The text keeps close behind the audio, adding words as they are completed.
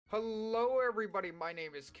Hello, everybody. My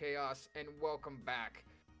name is Chaos, and welcome back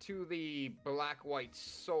to the Black White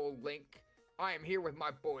Soul Link. I am here with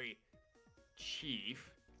my boy,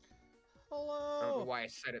 Chief. I don't know Hello. why I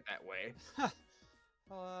said it that way.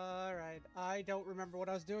 All right. I don't remember what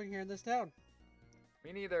I was doing here in this town.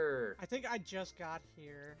 Me neither. I think I just got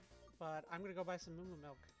here, but I'm gonna go buy some moo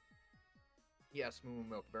milk Yes, moo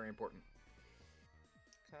milk, very important.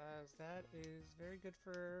 because that is very good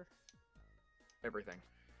for Everything.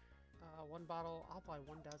 one bottle. I'll buy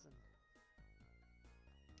 1 dozen.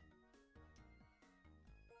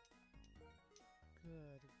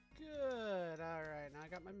 Good, good. All right, now I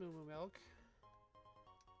got my moo milk.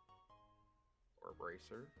 Or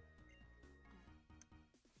bracer.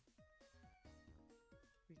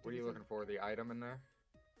 We did What are you anything- looking for? The item in there?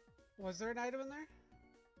 Was there an item in there?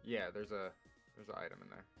 Yeah, there's an item in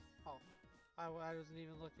there. Oh, I wasn't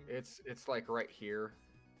even looking. It's like right here,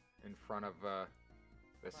 in front of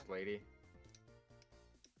this What? lady.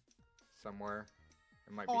 Somewhere.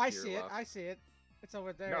 It might Oh, be I to your see it. left. I see it. It's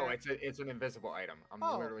over there. No, it's an invisible item. I'm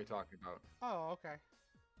Oh. literally talking about. Oh, okay.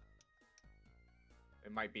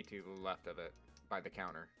 It might be to the left of it, by the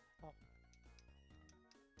counter. Oh.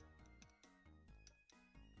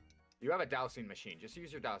 You have a dowsing machine. Just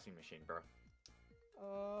use your dowsing machine, bro.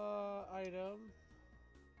 Item.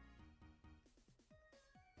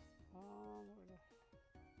 Where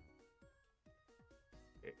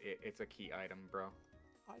the- It's a key item, bro.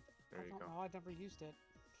 I There you don't go. know. I never used it.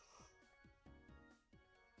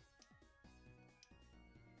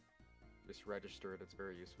 Just register it. It's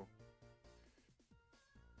very useful.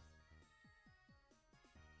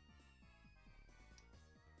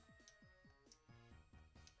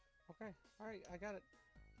 Okay. All right. I got it.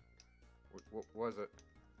 What was it?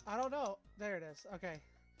 I don't know. There it is. Okay.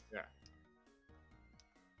 Yeah.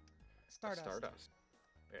 Stardust. Stardust.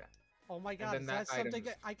 Yeah. Oh my And god. then Is that that something item's-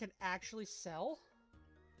 that I can actually sell?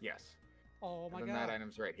 Yes. Oh my and then god. that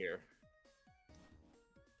item's right here.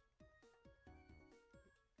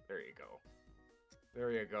 There you go.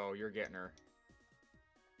 There you go. You're getting her.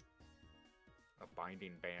 A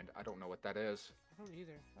binding band. I don't know what that is. I don't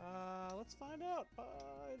either. Let's find out.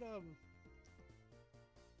 Item.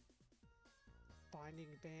 Binding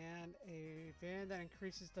band. A band that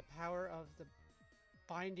increases the power of the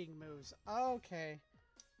binding moves. Okay.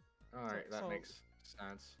 All right, that so- makes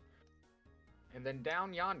sense. And then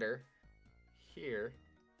down yonder, here,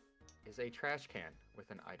 is a trash can with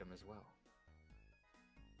an item as well.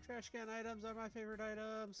 Trash can items are my favorite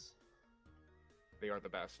items. They are the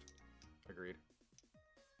best. Agreed.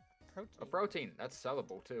 Protein. A protein. That's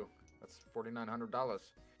sellable too. That's $4,900.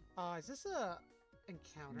 Is this a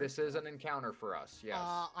encounter? This is an encounter for us. Yes.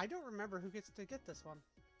 I don't remember who gets to get this one.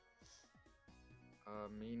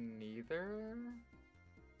 Me neither.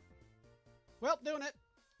 Well, doing it.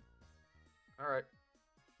 All right.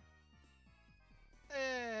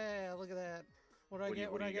 Hey, look at that. What do I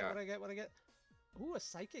get? What do I get? What do I get? What do I get? Ooh, a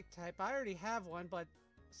psychic type. I already have one, but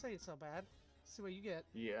this ain't so bad. Let's see what you get.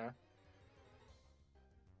 Yeah.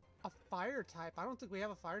 A fire type. I don't think we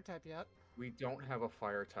have a fire type yet. We don't have a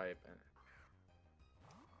fire type.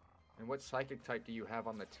 And what psychic type do you have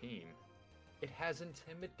on the team? It has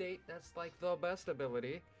intimidate. That's like the best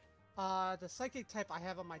ability. The psychic type I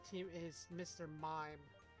have on my team is Mr. Mime.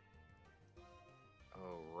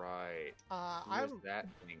 Oh right. Who is I'm. that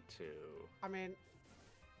linked to? I mean,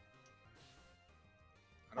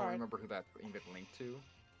 I don't Alright. remember who that even linked to.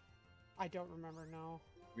 I don't remember. No.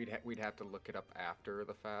 We'd have to look it up after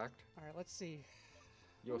the fact. All right, let's see.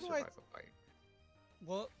 You'll Who do I- survive a fight.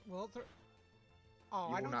 Well, oh, You I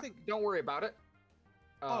will don't not- think. Don't worry about it.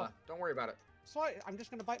 Oh. Don't worry about it. So I'm just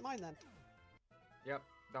gonna bite mine then. Yep.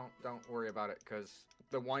 Don't worry about it, cause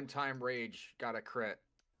the one-time rage got a crit.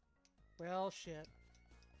 Well, shit.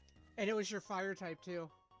 And it was your fire type too.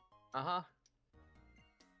 Uh huh.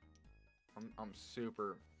 I'm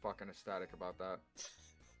super fucking ecstatic about that.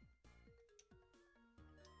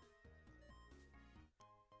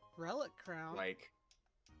 Relic crown. Like,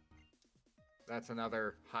 that's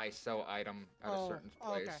another high sell item at a certain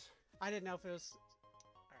oh, okay. place. I didn't know if it was.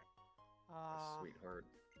 A Alright. sweetheart.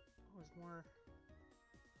 It was more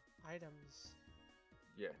items.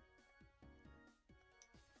 Yeah.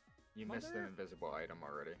 You missed an Mother- invisible item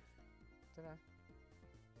already. Did I?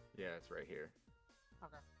 Yeah, it's right here.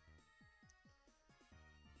 Okay.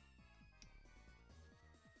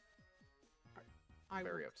 I'm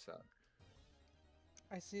very upset.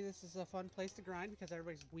 I see this is a fun place to grind because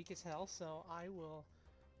everybody's weak as hell, so I will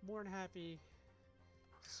more than happy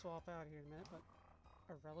swap out here in a minute, but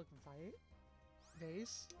a relic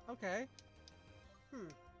vase? Okay.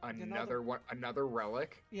 Another one, another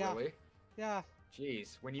relic? Yeah. Really? Yeah.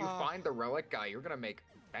 Jeez, when you find the relic guy, you're gonna make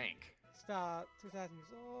bank. It's about 2,000 years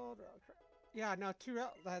old. Yeah, no,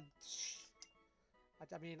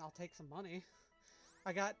 I mean, I'll take some money.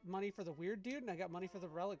 I got money for the weird dude, and I got money for the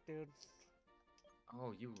relic dude.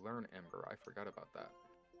 Oh, you learn Ember. I forgot about that.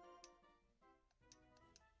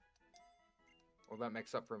 Well, that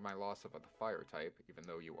makes up for my loss of the fire type, even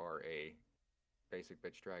though you are a basic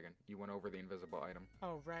bitch dragon. You went over the invisible item.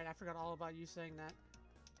 Oh, right. I forgot all about you saying that.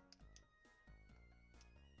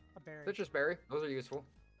 A berry. Citrus berry. Those are useful.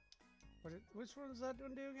 Which one does that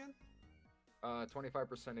one do again?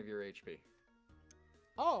 25% of your HP.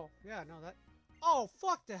 Oh, yeah, no, that... Oh,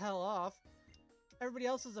 fuck the hell off. Everybody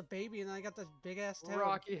else is a baby, and then I got this big-ass tail.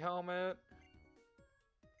 Rocky helmet.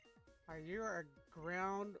 Alright, you are a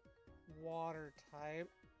ground water type.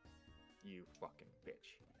 You fucking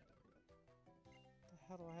bitch. What the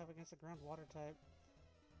hell do I have against a ground water type?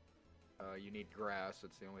 You need grass.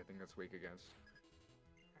 It's the only thing that's weak against.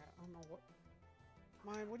 I don't know what...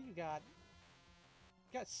 Mine, what do you got?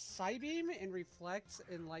 You got Psybeam and Reflects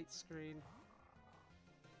and Light Screen.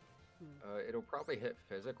 It'll probably hit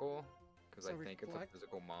physical, because I think it's a Reflect?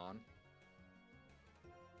 physical mon.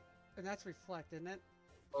 And that's Reflect, isn't it?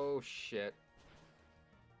 Oh, shit.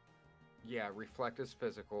 Yeah, Reflect is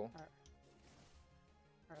physical.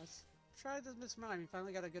 Alright, let's try this Miss Mime. You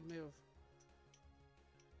finally got a good move.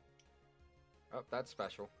 Oh, that's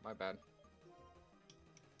special. My bad.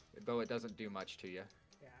 Though it doesn't do much to you.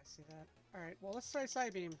 Yeah, I see that. Alright, well, let's try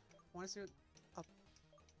Psybeam. Want to see what... Oh.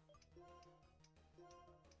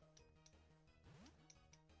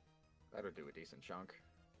 That'll do a decent chunk.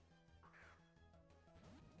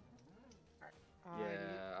 Alright.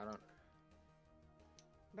 Yeah, I don't...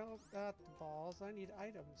 No, not the balls. I need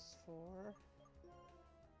items for...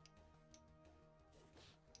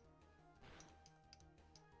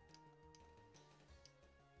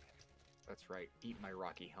 That's right. Eat my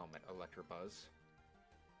rocky helmet, Electabuzz.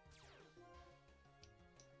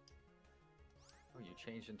 Oh, you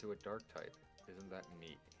changed into a dark type. Isn't that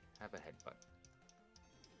neat? Have a headbutt.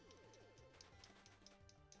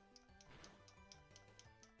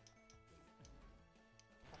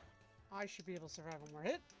 I should be able to survive one more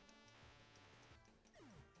hit.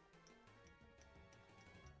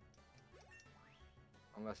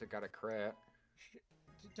 Unless it got a crit.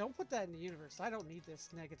 Don't put that in the universe. I don't need this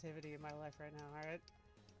negativity in my life right now, alright?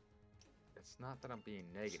 It's not that I'm being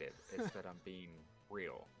negative, it's that I'm being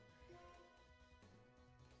real.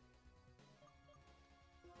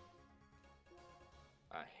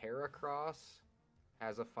 Heracross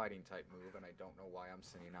has a fighting type move, and I don't know why I'm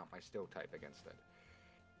sending out my steel type against it.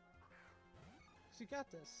 So you got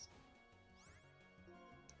this.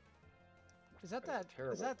 Is that that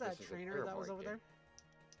trainer that was over there?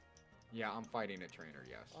 Yeah, I'm fighting a trainer,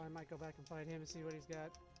 yes. Oh, I might go back and fight him and see what he's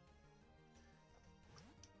got.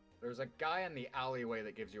 There's a guy in the alleyway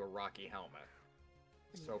that gives you a rocky helmet.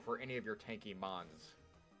 So for any of your tanky mons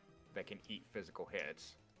that can eat physical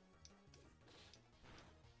hits.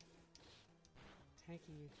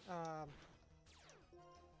 Tanky,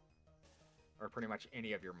 or pretty much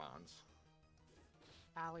any of your mons.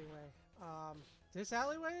 Alleyway. This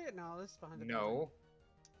alleyway? No, this is behind the No. building.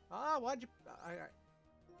 Ah, why'd you... I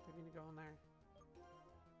didn't mean to go in there.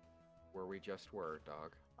 Where we just were,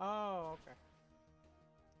 dog. Oh, okay.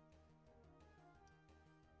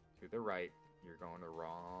 To the right. You're going the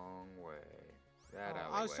wrong way. That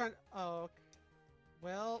alleyway. I was trying... Oh, okay.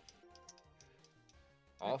 Well...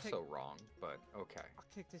 Also wrong, but okay. I'll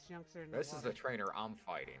kick this youngster in the This water. is the trainer I'm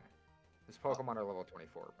fighting. This Pokemon are level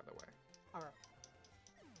 24, by the way. Alright.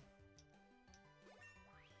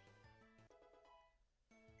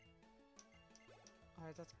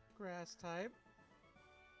 Alright, that's grass type.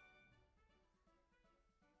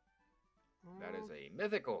 That is a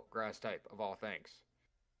mythical grass type, of all things.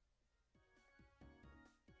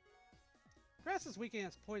 Grass is weak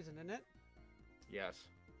against poison, isn't it? Yes.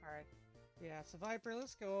 Alright. Yeah, Seviper,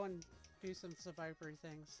 let's go and do some Seviper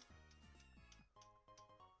things.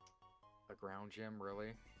 A ground gym,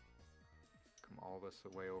 really? Come all this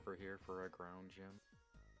way over here for a ground gym?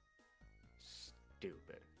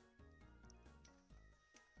 Stupid.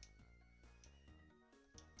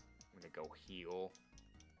 I'm gonna go heal.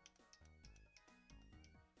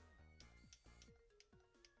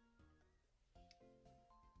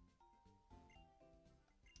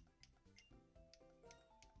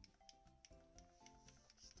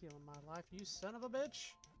 Stealing my life, you son of a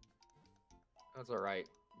bitch! That's alright.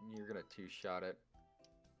 You're gonna two-shot it.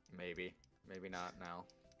 Maybe. Maybe not now.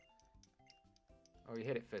 Oh, you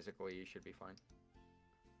hit it physically, you should be fine.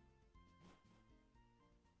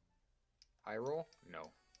 High roll? No.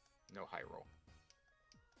 No high roll.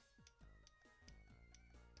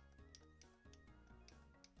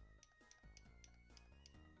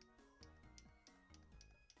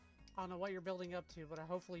 I don't know what you're building up to, but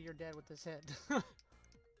hopefully you're dead with this hit.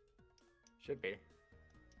 Should be.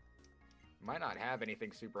 Might not have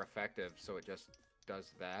anything super effective, so it just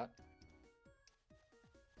does that.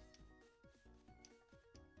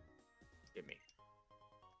 Give me.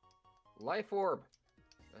 Life orb!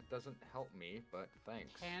 That doesn't help me, but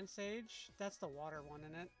thanks. Pan Sage? That's the water one,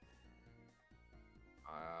 isn't it?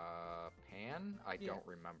 Pan? I don't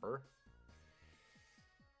remember.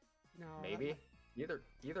 No. Maybe?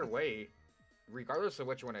 Either way, regardless of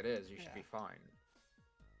which one it is, you should be fine.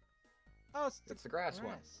 Oh, it's the grass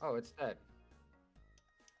one. Oh, it's dead.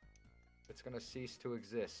 It's gonna cease to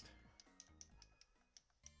exist.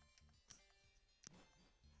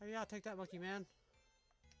 Oh yeah, take that, Monkey Man.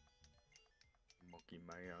 Monkey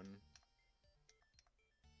Man.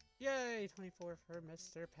 Yay! 24 for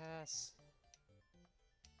Mr. Pass.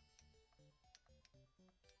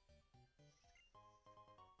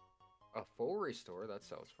 A full restore, that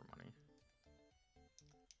sells for money.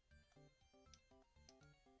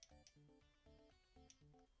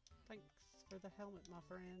 Thanks for the helmet, my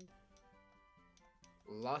friend.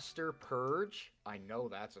 Luster Purge? I know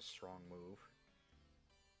that's a strong move.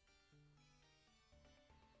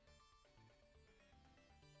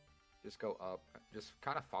 Just go up. Just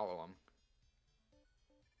kind of follow him.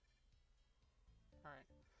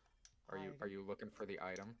 Alright. Are you looking for the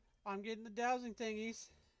item? I'm getting the dowsing thingies.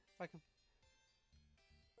 If I can...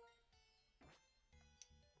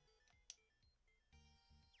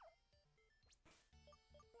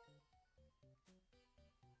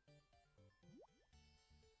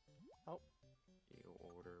 Oh. You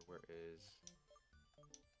order, where is...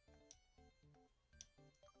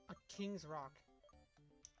 A King's Rock.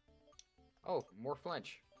 Oh, more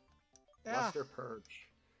flinch. Yeah. Luster Purge.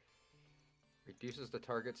 Reduces the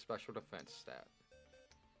target's special defense stat.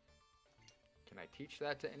 Can I teach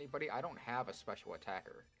that to anybody? I don't have a special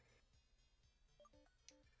attacker.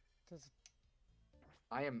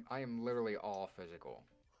 I am literally all physical.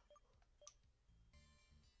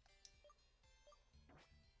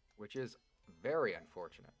 Which is very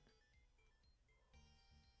unfortunate.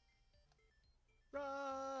 Run!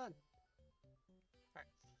 Alright.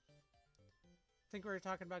 I think we were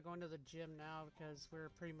talking about going to the gym now because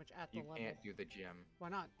we're pretty much at the level. You can't do the gym. Why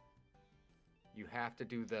not? You have to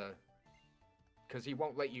do the... Because he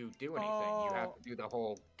won't let you do anything. Oh. You have to do the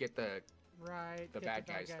whole get the bad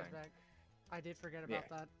guys thing. Back. I did forget about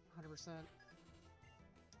that. 100%.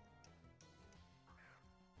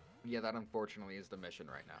 Yeah, that unfortunately is the mission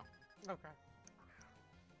right now. Okay.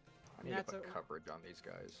 I need to put coverage on these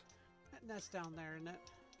guys. That's down there, isn't it?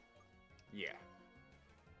 Yeah.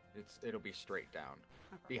 It'll be straight down.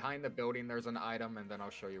 Okay. Behind the building there's an item, and then I'll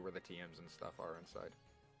show you where the TMs and stuff are inside.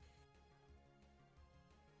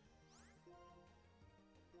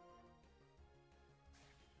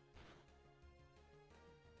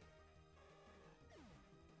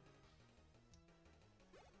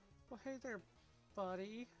 Well, hey there,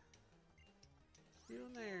 buddy. What you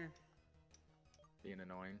doing there? Being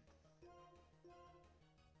annoying.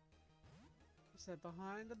 He said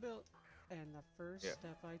behind the build, and the first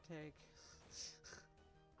step I take.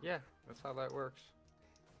 Yeah, that's how that works.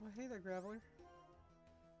 Well, hey there, Graveler.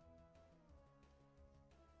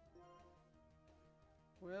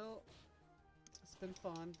 Well, it's been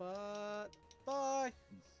fun, but bye.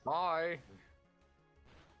 Bye.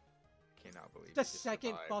 Cannot believe the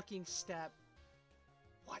second fucking step.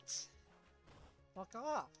 What? Fuck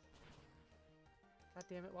off. God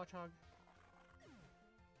damn it, Watchhog.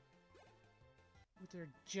 With their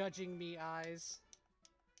judging me eyes.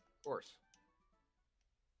 Of course.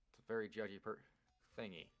 It's a very judgy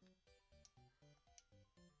thingy.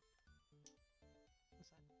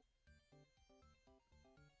 What's that?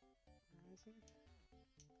 Where is he? I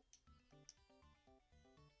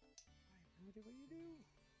have no idea what you do.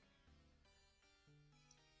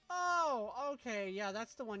 Oh, okay, yeah,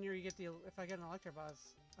 that's the one where you get the, if I get an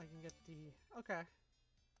Electabuzz, I can get the, okay.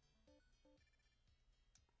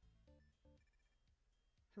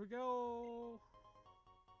 Here we go.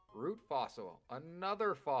 Root fossil,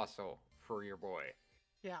 another fossil for your boy.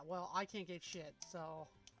 Yeah, well, I can't get shit, so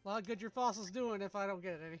a lot of good your fossil's doing if I don't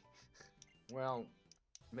get any. Well,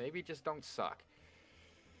 maybe just don't suck.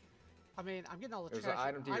 I mean, I'm getting all the There's trash. There's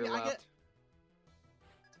an item to your left.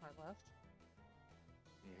 To my left?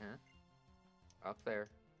 Yeah. Up there.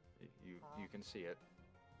 You can see it.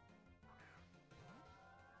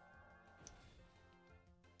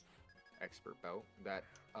 Expert belt. That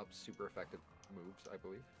ups super effective moves, I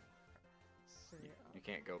believe. So, you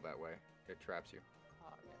can't go that way. It traps you.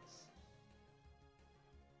 Oh, yes.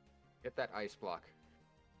 Hit that ice block.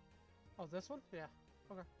 Oh, this one? Yeah.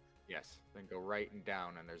 Okay. Yes. Then go right and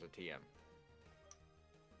down, and there's a TM.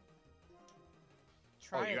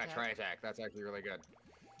 Try you attack. got try attack. That's actually really good.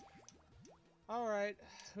 Alright,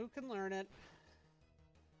 who can learn it?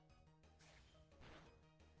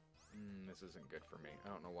 This isn't good for me. I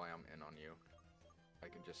don't know why I'm in on you. I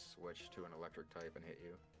can just switch to an electric type and hit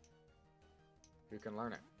you. Who can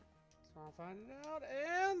learn it? So I'll find it out,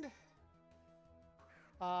 and...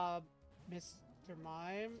 Mr.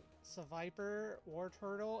 Mime, Seviper, War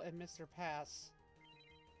Turtle, and Mr. Pass.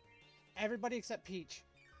 Everybody except Peach.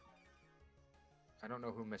 I don't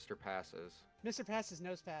know who Mr. Pass is. Mr. Pass is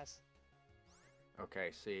Nose Pass.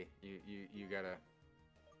 Okay, see, you gotta...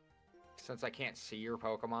 Since I can't see your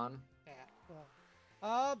Pokemon... Yeah,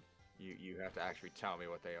 well... You have to actually tell me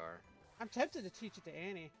what they are. I'm tempted to teach it to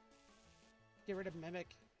Annie. Get rid of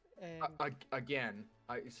Mimic, and... Again,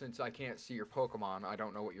 since I can't see your Pokemon, I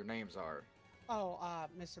don't know what your names are. Oh,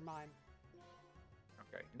 Mr. Mime.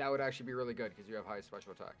 Okay, that would actually be really good, because you have high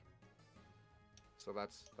special attack. So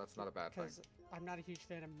that's not a bad thing. Because I'm not a huge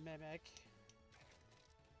fan of Mimic.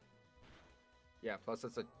 Yeah, plus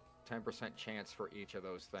it's a 10% chance for each of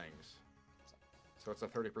those things. So it's a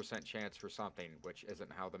 30% chance for something, which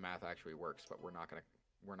isn't how the math actually works, but we're not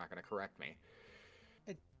gonna correct me.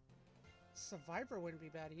 Survivor wouldn't be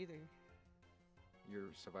bad either.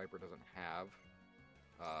 Your Survivor doesn't have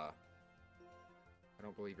I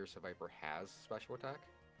don't believe your Survivor has special attack.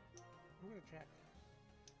 I'm gonna check.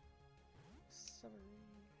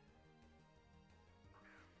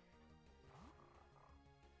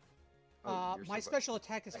 My special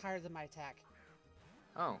attack is higher than my attack.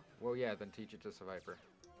 Oh, well, yeah, then teach it to Survivor.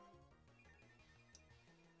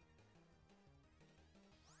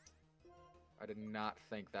 I did not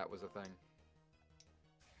think that was a thing.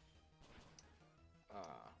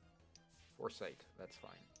 Foresight, that's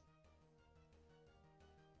fine.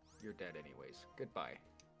 You're dead anyways. Goodbye.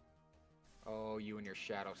 Oh, you and your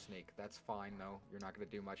Shadow Sneak. That's fine, though. You're not going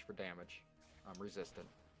to do much for damage. I'm resistant.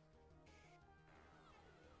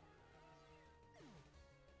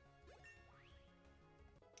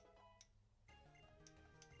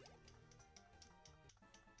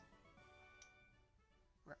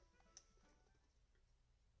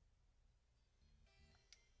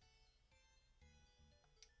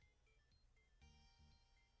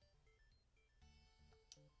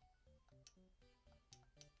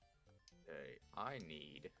 Okay, I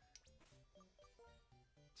need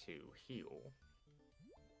to heal.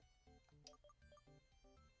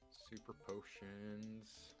 Super potions.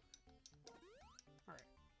 Alright.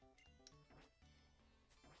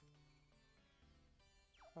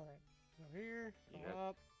 Alright. Go here, go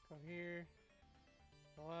up, go here,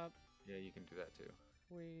 go up. Yeah, you can do that too.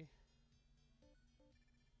 Turn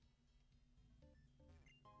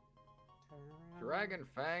around. Dragon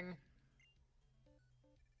Fang!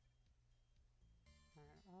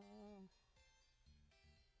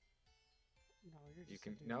 No, you're just you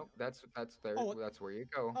can no. That's there. Oh, that's where you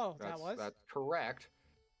go. Oh, that's correct.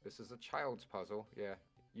 This is a child's puzzle. Yeah,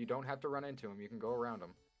 you don't have to run into him. You can go around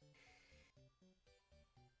him.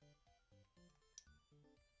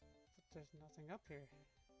 But there's nothing up here.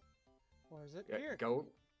 Or is it yeah, here? Go.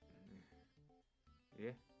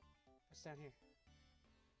 Yeah. What's down here?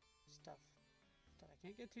 Stuff that I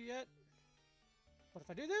can't get to yet. What if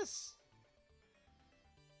I do this?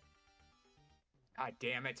 God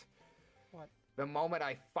damn it. What? The moment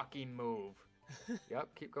I fucking move.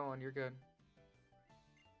 Yep, keep going. You're good.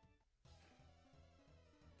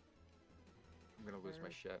 I'm gonna lose my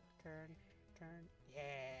shit. Turn.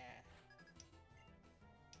 Yeah.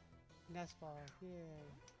 Nest ball. Yeah.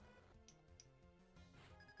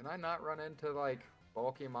 Can I not run into, like,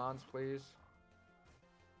 bulky Mons, please?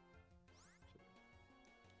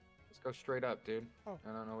 Let's go straight up, dude. Oh.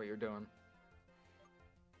 I don't know what you're doing.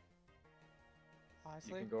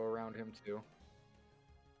 Honestly? You can go around him, too.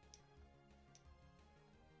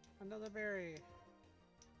 Another berry.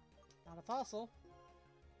 Not a fossil.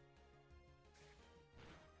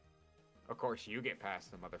 Of course, you get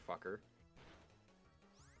past the motherfucker.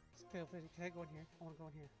 Can I go in here? I want to go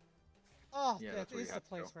in here. Oh, yeah, that is the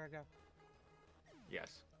place where I go.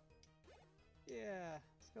 Yes. Yeah,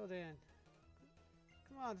 let's go then.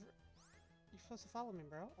 Come on. You're supposed to follow me,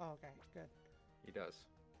 bro. Oh, okay, good. He does.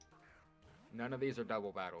 None of these are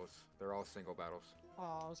double battles. They're all single battles.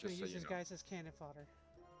 Oh, I was going to use these guys as cannon fodder.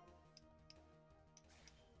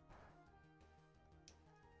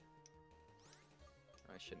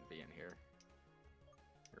 I shouldn't be in here.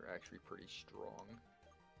 You're actually pretty strong.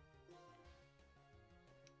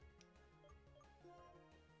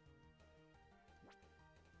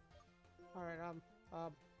 Alright,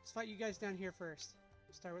 let's fight you guys down here first.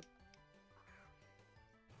 Start with...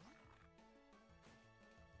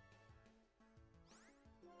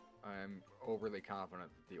 I'm overly confident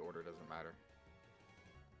that the order doesn't matter.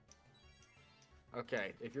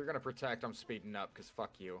 Okay, if you're gonna protect, I'm speeding up, because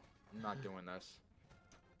fuck you. I'm not doing this.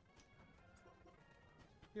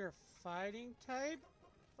 You're a fighting type,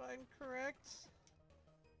 if I'm correct?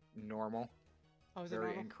 Normal. Oh, is it Very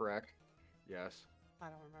normal? incorrect. Yes. I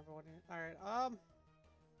don't remember what it... Alright, I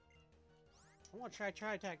want to try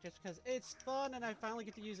Tri-Attack just because it's fun and I finally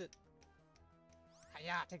get to use it.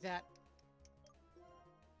 Hiya, take that.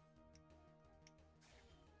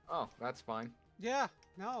 Oh, that's fine. Yeah,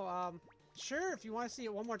 no, sure, if you want to see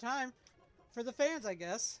it one more time. For the fans, I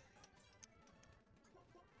guess.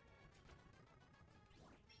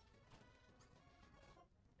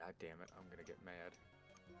 God damn it, I'm gonna get mad.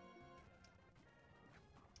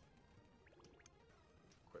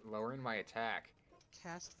 Quit lowering my attack.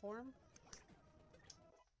 Cast form?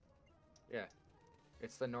 Yeah.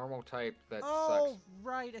 It's the normal type that Oh, sucks.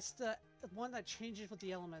 right, it's the one that changes with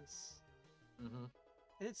the elements. Mm-hmm.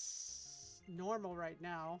 And it's normal right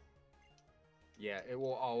now. Yeah, it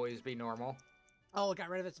will always be normal. Oh, it got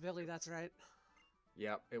rid of its ability, that's right.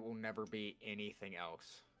 Yep, it will never be anything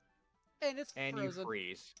else. And it's and frozen. You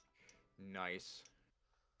freeze. Nice.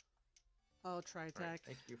 Oh, Tri-Attack. Right,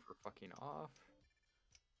 thank you for fucking off.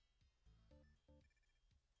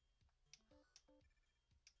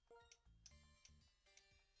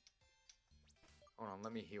 Hold on,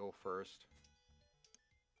 let me heal first.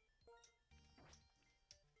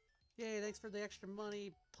 Yay, thanks for the extra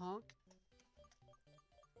money, punk.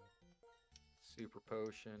 Super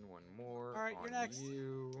potion, one more. Alright, you're next.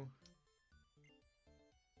 You.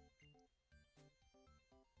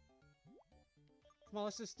 Come on,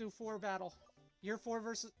 let's just do 4 battle. You're 4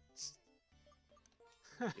 versus...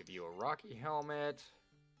 Give you a rocky helmet.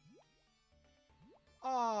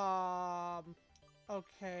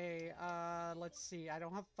 Okay, let's see. I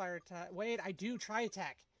don't have fire attack. Wait, I do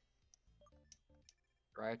Tri-Attack.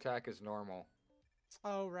 Tri-Attack is normal.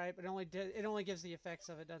 Oh, right, but it only gives the effects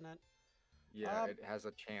of it, doesn't it? Yeah, it has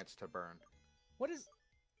a chance to burn. What is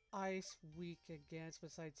ice weak against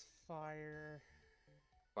besides fire?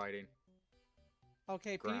 Fighting.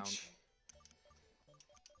 Okay, Ground. Peach.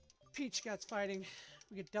 Peach gets fighting.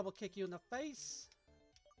 We could double kick you in the face.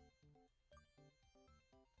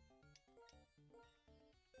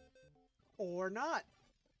 Or not.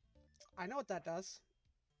 I know what that does.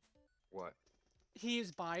 What?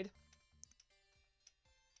 He's bide.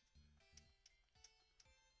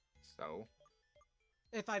 So?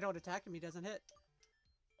 If I don't attack him, he doesn't hit.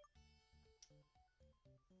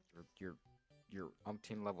 You're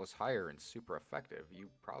umpteen levels higher and super effective. You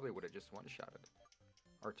probably would have just one-shotted.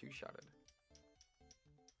 Or two-shotted.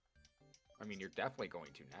 I mean, you're definitely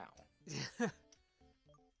going to now.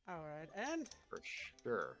 Alright, and... For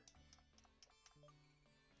sure.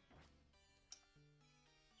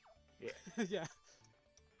 Yeah. yeah.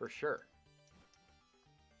 For sure.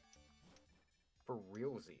 For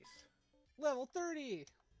realsies. Level 30!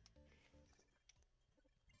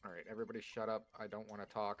 Alright, everybody shut up. I don't want to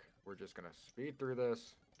talk. We're just gonna speed through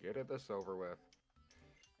this. Get this over with.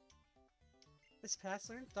 This pass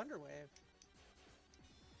learned Thunder Wave.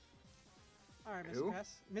 Alright, Mr. Who?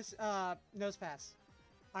 Pass. Nose Pass.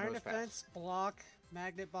 Iron Nose Defense, pass. Block,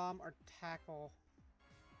 Magnet Bomb, or Tackle.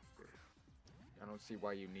 I don't see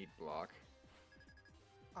why you need block.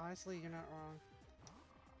 Honestly, you're not wrong.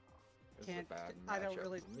 This Can't- is a bad I don't matchup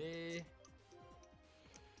really- for me.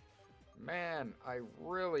 Man, I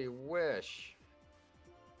really wish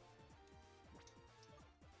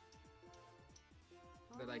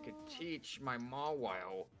that I could teach my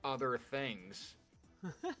Mawile other things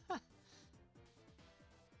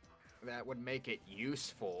that would make it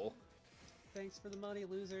useful. Thanks for the money,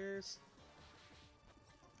 losers.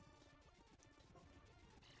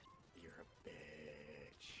 You're a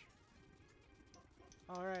bitch.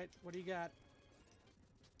 Alright, what do you got?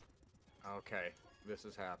 Okay, this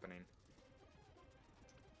is happening.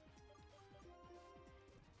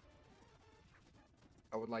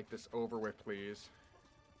 I would like this over with, please.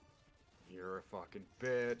 You're a fucking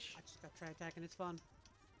bitch. I just got Tri-Attack and it's fun.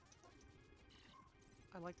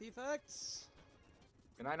 I like the effects.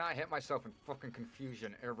 Can I not hit myself in fucking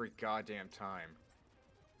confusion every goddamn time?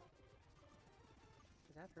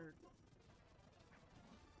 That hurt.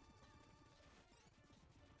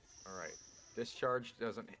 Alright. Discharge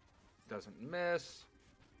doesn't miss.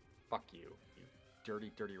 Fuck you, you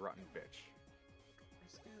dirty, dirty, rotten bitch.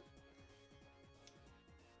 Risk it.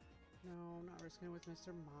 No, not risking it with Mr.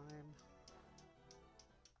 Mime.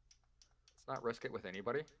 Let's not risk it with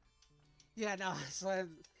anybody. Yeah, no, it's like...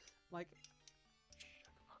 Shut the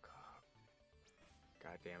fuck up.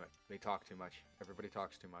 God damn it. They talk too much. Everybody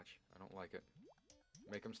talks too much. I don't like it.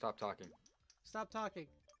 Make him stop talking. Stop talking.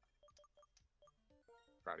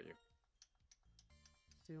 Proud of you.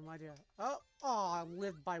 Do my deal. Oh, I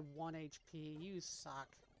lived by 1 HP. You suck.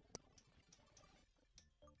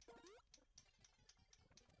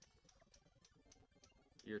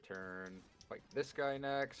 Your turn. Fight this guy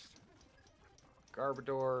next.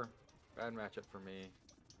 Garbodor. Bad matchup for me.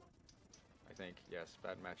 I think, yes,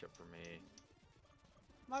 bad matchup for me.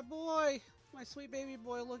 My boy! My sweet baby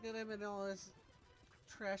boy, look at him and all this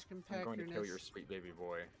trash compactness. I'm going to kill your sweet baby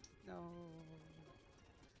boy. No.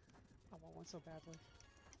 I want one so badly.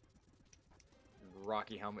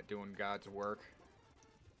 Rocky Helmet doing God's work.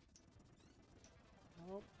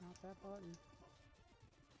 Nope, not that button.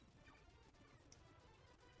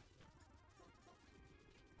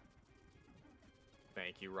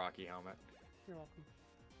 Thank you, Rocky Helmet. You're welcome.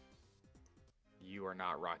 You are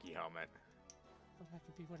not Rocky Helmet. Oh, I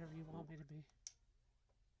can be whatever you want me to be.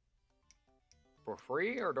 For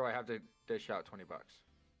free, or do I have to dish out 20 bucks?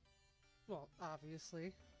 Well,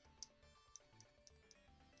 obviously.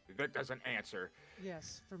 That doesn't answer.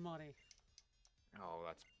 Yes, for money. Oh,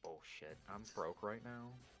 that's bullshit. I'm broke right now.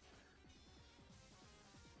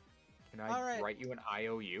 Can I write you an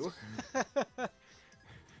IOU?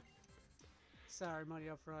 Sorry, money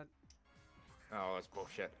up front. Oh, that's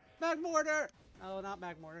bullshit. Magmortar! Oh, not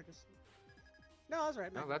Magmortar, just... No, I was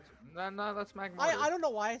right. No, that's Magmortar. I don't know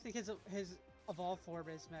why I think his evolved form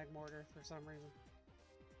is Magmortar for some reason.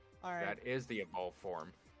 Alright. That is the evolved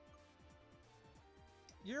form.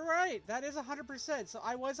 You're right. That is 100%. So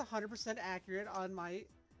I was 100% accurate on my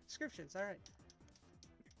descriptions. Alright.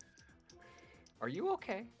 Are you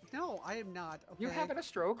okay? No, I am not. Okay? You having a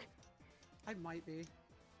stroke? I might be.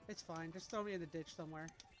 It's fine. Just throw me in the ditch somewhere.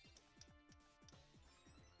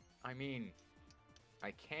 I mean,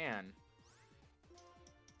 I can.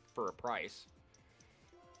 For a price.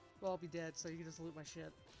 Well, I'll be dead, so you can just loot my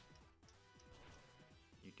shit.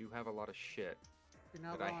 You do have a lot of shit that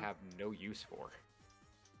wrong. I have no use for.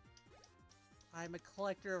 I'm a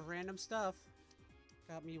collector of random stuff.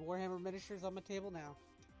 Got me Warhammer miniatures on my table now.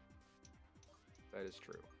 That is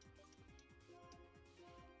true.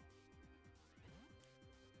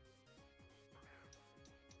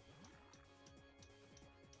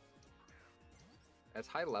 As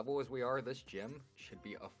high level as we are, this gym should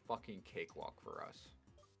be a fucking cakewalk for us.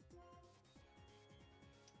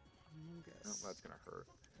 Oh, that's gonna hurt.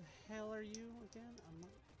 The hell are you again? I'm not...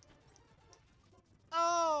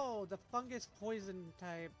 Oh, the fungus poison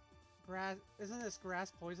type. Grass. Isn't this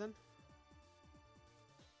grass poison?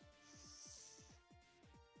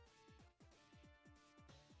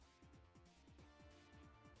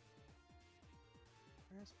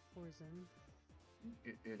 Grass poison.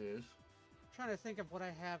 It is. Trying to think of what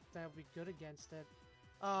I have that would be good against it.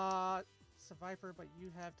 It's a Viper, but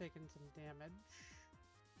you have taken some damage.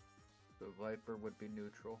 The Viper would be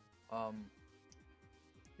neutral. You're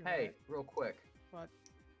Hey, right. real quick. What?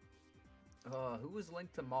 Who was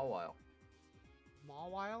linked to Mawile?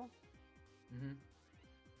 Mawile? Mm-hmm.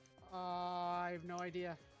 I have no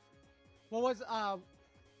idea. What was,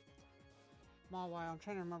 Mawile? I'm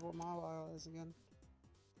trying to remember what Mawile is again.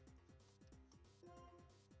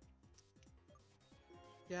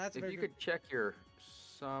 Yeah, that's if very you good. could check your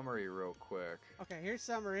summary real quick. Okay, here's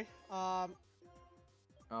summary. Oh,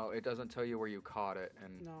 it doesn't tell you where you caught it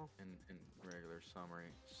in No. in regular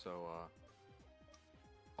summary. So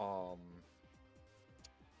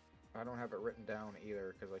I don't have it written down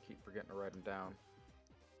either because I keep forgetting to write them down.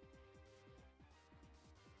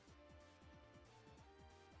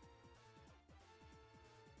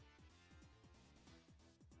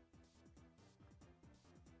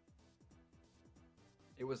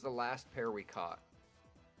 It was the last pair we caught.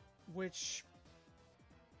 Which...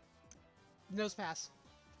 Nose pass.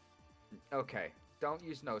 Okay, don't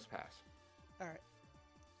use nose pass. Alright.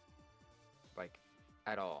 Like,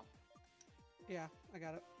 at all. Yeah, I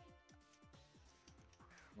got it.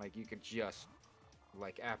 Like, you could just,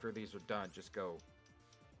 like, after these are done, just go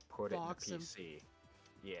put Box it in the PC.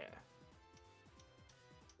 Yeah.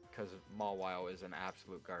 Because Mawile is an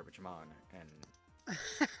absolute garbage mon, and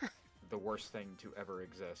the worst thing to ever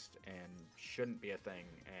exist, and shouldn't be a thing,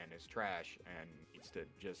 and is trash, and needs to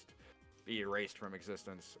just be erased from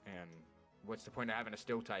existence, and what's the point of having a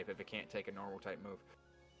steel type if it can't take a normal type move?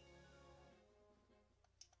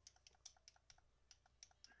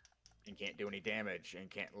 And can't do any damage, and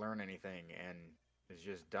can't learn anything, and is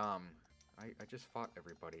just dumb. I just fought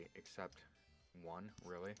everybody except one,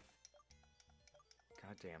 really?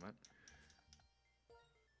 God damn it.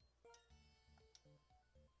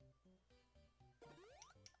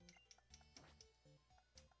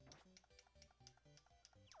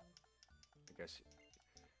 I guess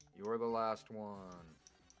You're the last one.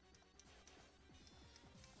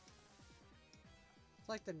 It's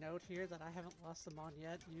like the note here that I haven't lost them on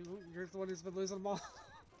yet. You're the one who's been losing them all.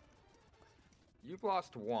 You've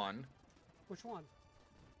lost one. Which one?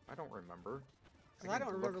 I don't remember. Because I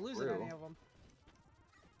don't remember losing any of them.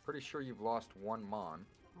 Pretty sure you've lost one Mon.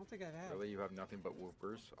 I don't think I have. Really, you have nothing but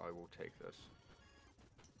whoopers? I will take this.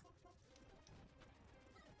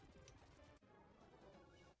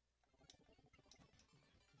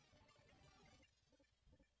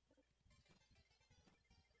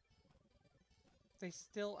 They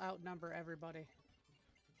still outnumber everybody.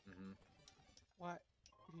 Mm-hmm. What?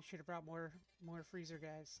 You should have brought more freezer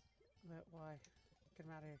guys. But why? Get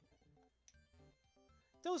him out of here.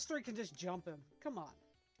 Those three can just jump him. Come on.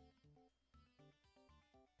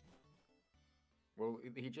 Well,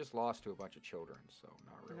 he just lost to a bunch of children, so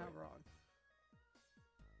not really. You're not wrong.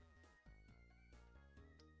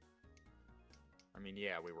 I mean,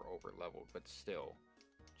 yeah, we were over-leveled, but still,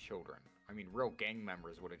 children. I mean, real gang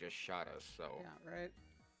members would have just shot us, so... Yeah, right?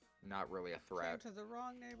 Not really a threat. Came to the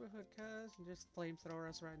wrong neighborhood, cuz, and just flamethrower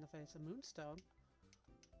us right in the face. A moonstone.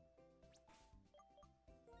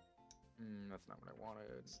 That's not what I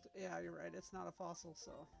wanted. Yeah, you're right. It's not a fossil,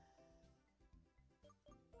 so...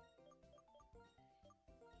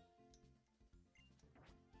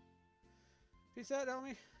 Peace out,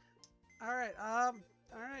 homie. Alright,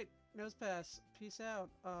 alright. Nose pass. Peace out.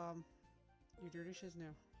 Your dirty shit's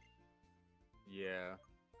new. Yeah.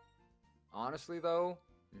 Honestly, though,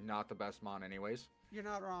 not the best Mon anyways. You're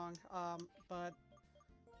not wrong, but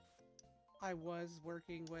I was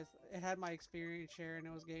working with... It had my experience share, and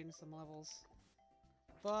it was gaining some levels.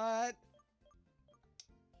 But...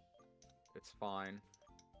 It's fine.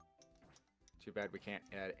 Too bad we can't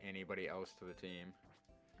add anybody else to the team.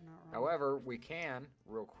 Not wrong. However, we can,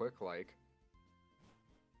 real quick, like...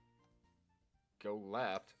 Go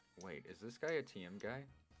left. Wait, is this guy a TM guy?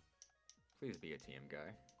 Please be a TM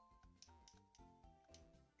guy.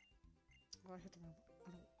 Oh, I hit the wrong...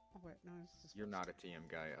 I don't... Oh, wait, no, it's just... You're not a TM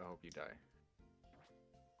guy. I hope you die.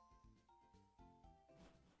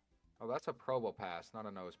 Oh, that's a Probo pass, not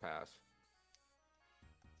a nose pass.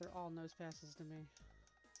 They're all nose passes to me.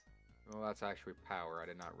 Well, that's actually power. I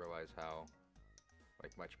did not realize how,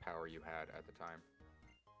 like, much power you had at the time.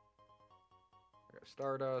 I got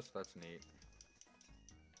Stardust. That's neat.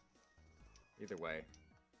 Either way,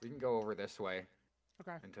 we can go over this way.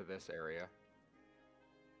 Okay. Into this area.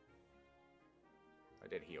 I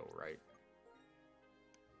did heal, right?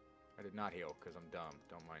 I did not heal because I'm dumb.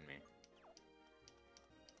 Don't mind me.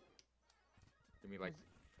 Give me like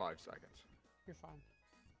 5 seconds. You're fine.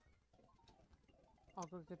 I'll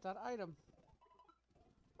go get that item.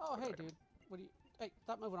 Oh, hey, dude. What do you... Hey,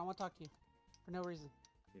 stop moving. I want to talk to you. For no reason.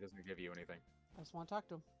 He doesn't give you anything. I just want to talk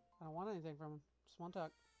to him. I don't want anything from him. Just want to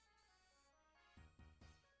talk.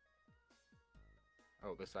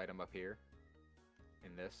 Oh, this item up here?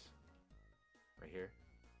 In this? Right here?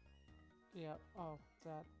 Yeah. Oh,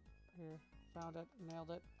 that. Here. Found it. Nailed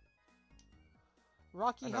it.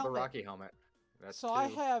 Rocky Another helmet. Rocky helmet. That's so two. I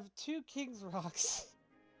have 2 King's Rocks.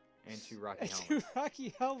 And 2 Rocky helmets. 2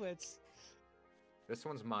 Rocky helmets. This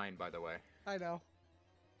one's mine, by the way. I know.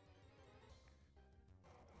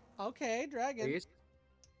 Okay, dragon. Please?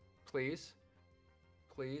 Please?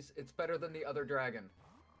 Please? It's better than the other dragon.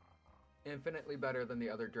 Infinitely better than the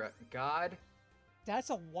other dragon. God. That's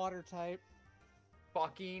a water type.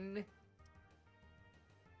 Fucking...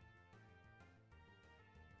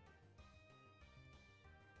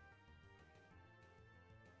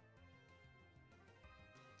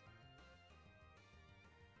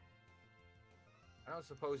 I don't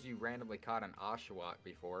suppose you randomly caught an Oshawott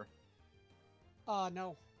before.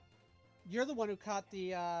 No. You're the one who caught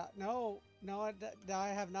the, no, I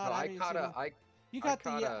have not. No, I caught a, you got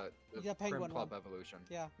the penguin Prim Club one. evolution.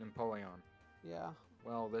 Yeah. Napoleon. Yeah.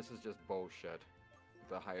 Well, this is just bullshit.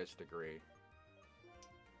 The highest degree.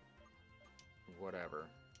 Whatever.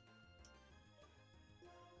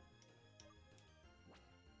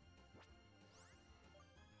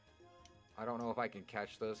 I don't know if I can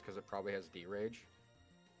catch this because it probably has D-Rage.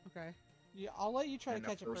 Okay. Yeah, I'll let you try to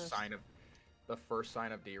catch it first. The first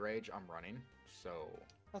sign of D-Rage, I'm running, so...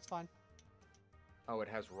 That's fine. Oh, it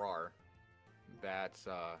has RAR. That's,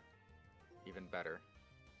 even better.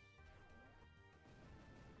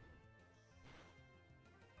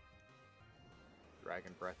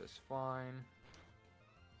 Dragon Breath is fine.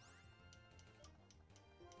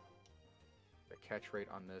 The catch rate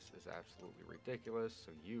on this is absolutely ridiculous,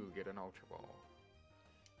 so you get an Ultra Ball.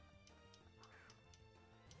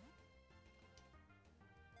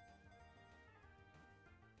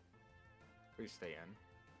 Please stay in.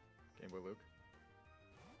 Game Boy Luke.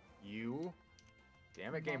 You?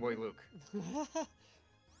 Damn it, Game Boy Luke.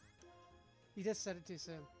 You just said it too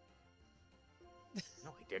soon.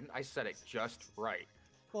 No, I didn't. I said it just right.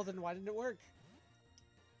 Well, then why didn't it work?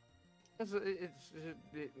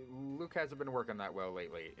 Luke hasn't been working that well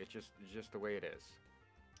lately. It's just the way it is.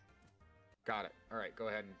 Got it. All right, go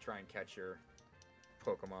ahead and try and catch your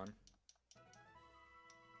Pokemon.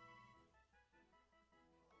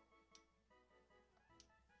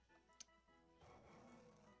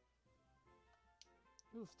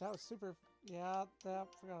 Oof, that was super... Yeah,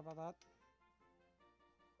 forgot about that.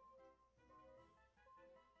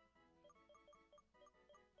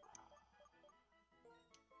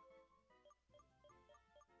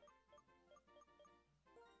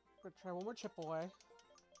 Gonna try one more chip away.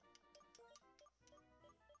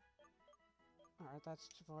 Alright, that's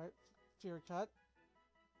chip away. Fury Cut.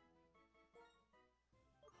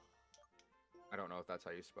 I don't know if that's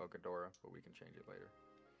how you spell Ghidorah, but we can change it later.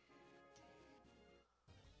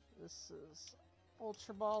 This is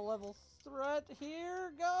Ultra Ball level threat.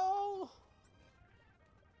 Here, go!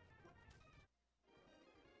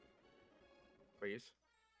 Please.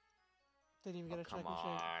 Didn't even get a check and Come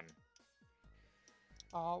on. shake.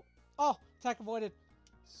 Oh, attack avoided.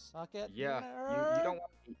 Suck it. Yeah, you don't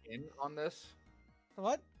want to be in on this.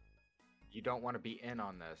 What? You don't want to be in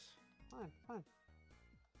on this. Fine.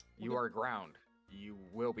 You are ground. You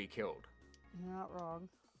will be killed. You're not wrong.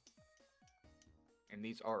 And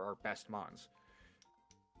these are our best Mons.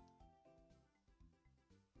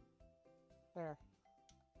 There.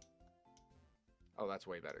 Oh, that's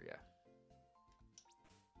way better, yeah.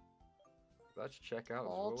 Let's check out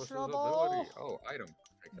Zoelis's Ball. ability. Oh, item.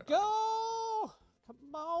 Take that Go! item.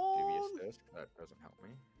 Come on! Devious Disc. That doesn't help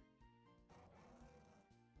me.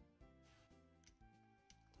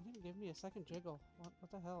 Didn't even give me a second jiggle.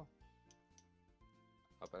 What the hell?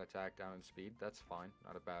 Up an attack, down in speed. That's fine.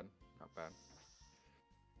 Not bad.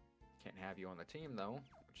 Can't have you on the team, though,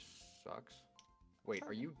 which sucks. Wait,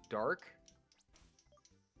 are you dark?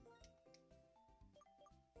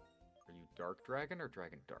 Are you Dark Dragon or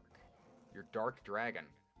Dragon Dark? You're Dark Dragon.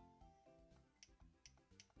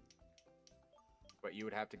 But you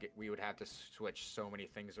would have to we would have to switch so many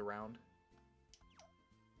things around.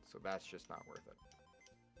 So that's just not worth it.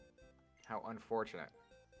 How unfortunate.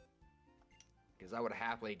 Because I would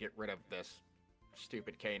happily get rid of this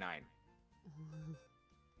stupid canine.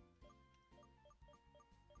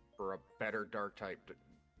 For a better dark type.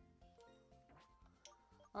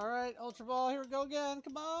 Alright, Ultra Ball, here we go again.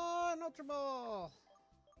 Come on, Ultra Ball!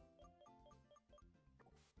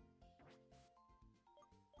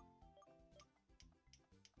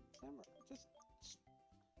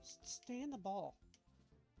 Just stay in the ball.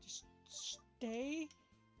 Just stay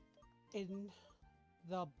in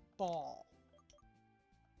the ball.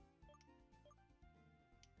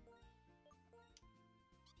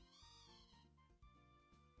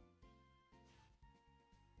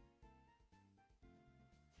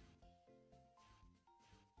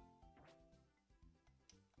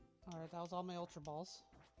 Alright, that was all my Ultra Balls.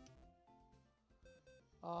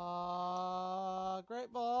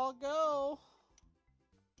 Great Ball, go!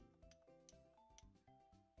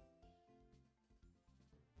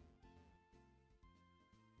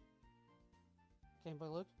 Game Boy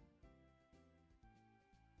Luke.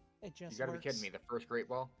 It just works. You gotta be kidding me, the first Great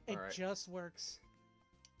Ball? It just works.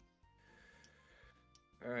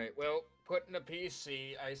 Alright, well, put in a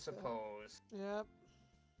PC, I suppose. Yep.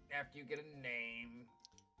 After you get a name.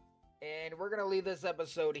 And we're gonna leave this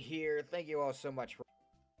episode here. Thank you all so much for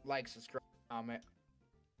like, subscribe, comment,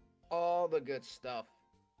 all the good stuff.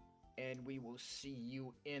 And we will see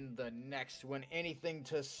you in the next one. Anything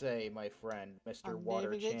to say, my friend, Mr.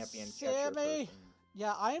 Water Champion Catcher?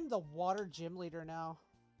 Yeah, I am the water gym leader now.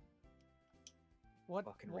 What?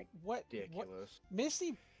 Ridiculous.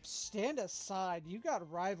 Misty, stand aside. You got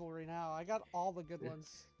rivalry now. I got all the good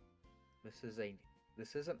ones. This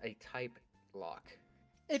isn't a type lock.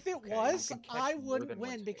 If it was, I wouldn't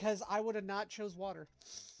win because I would have not chose water.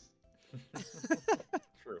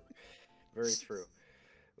 True. Very true.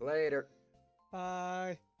 Later.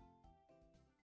 Bye.